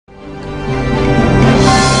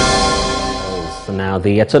Now,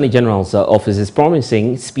 the Attorney General's office is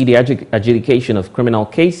promising speedy adjudication of criminal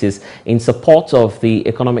cases in support of the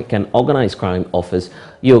Economic and Organized Crime Office,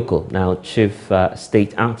 YOCO. Now, Chief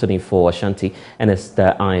State Attorney for Ashanti and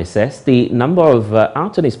ISS, the number of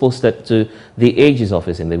attorneys posted to the AG's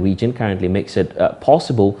office in the region currently makes it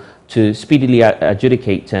possible to speedily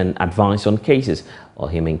adjudicate and advise on cases.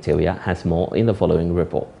 Ohiming Teria has more in the following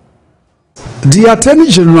report. The Attorney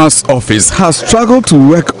General's office has struggled to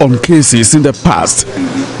work on cases in the past,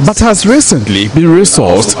 but has recently been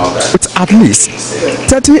resourced with at least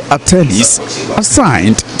 30 attorneys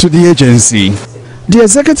assigned to the agency. The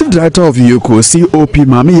Executive Director of YOCO, COP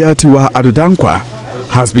Mamiyatiwa Adudankwa,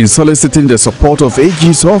 has been soliciting the support of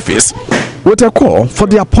AG's office with a call for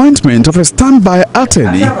the appointment of a standby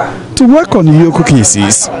attorney to work on YOCO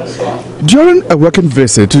cases. During a working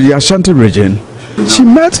visit to the Ashanti region, she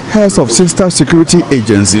met heads of sister security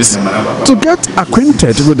agencies to get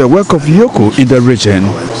acquainted with the work of YOCO in the region.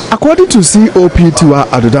 According to COP Tiwa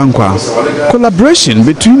Adudankwa, collaboration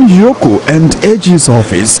between YOCO and AG's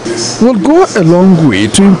office will go a long way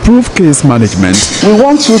to improve case management. We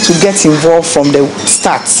want you to get involved from the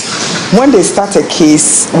start. When they start a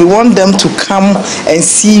case, we want them to come and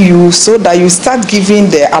see you so that you start giving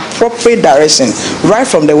the appropriate direction right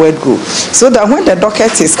from the word go. So that when the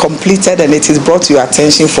docket is completed and it is brought to your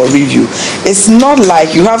attention for review, it's not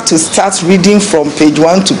like you have to start reading from page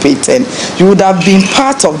 1 to page 10. You would have been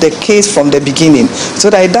part of the case from the beginning so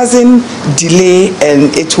that it doesn't delay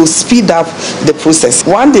and it will speed up the process.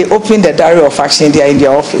 When they open the diary of action, they are in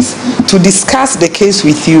their office to discuss the case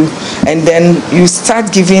with you, and then you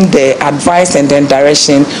start giving the advice and then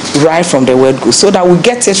direction right from the word go so that we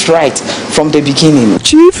get it right from the beginning.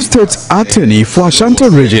 Chief State Attorney for Ashanti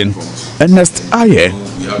region, Ernest Aye,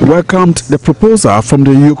 welcomed the proposal from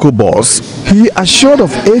the YOCO boss. He assured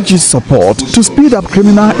of AG's support to speed up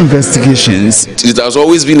criminal investigations. It has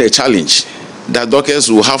always been a challenge that dockets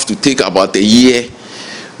will have to take about a year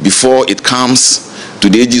before it comes to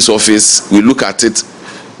the AG's office. We look at it,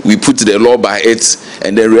 we put the law by it,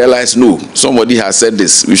 and then realize, no, somebody has said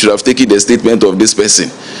this. We should have taken the statement of this person.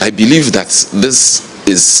 I believe that this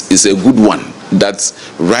is a good one, that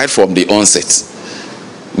right from the onset,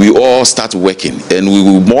 we all start working, and we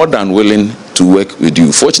will be more than willing to work with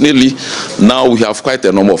you. Fortunately, now we have quite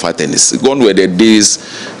a number of attorneys. Gone were the days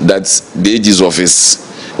that the AG's office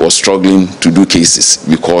was struggling to do cases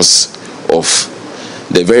because of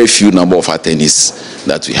the very few number of attorneys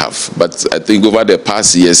that we have. But I think over the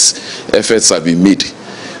past years, efforts have been made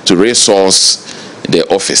to resource the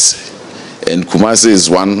office. And Kumasi is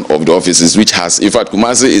one of the offices which has, in fact,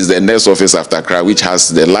 Kumasi is the next office after Accra, which has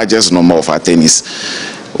the largest number of attorneys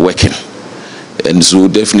working. And so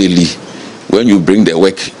definitely, when you bring the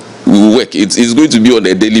work, we will work. It's going to be on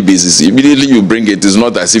a daily basis. Immediately you bring it, it's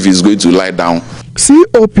not as if it's going to lie down.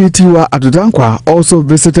 COP Tiwa Adudankwa also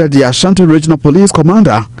visited the Ashanti Regional Police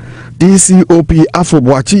Commander, DCOP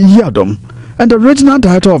Afobwachi Yadom, and the Regional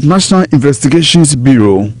Director of National Investigations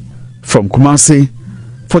Bureau. From Kumasi,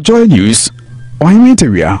 for Joy News, Ohiming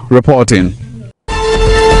Teria reporting.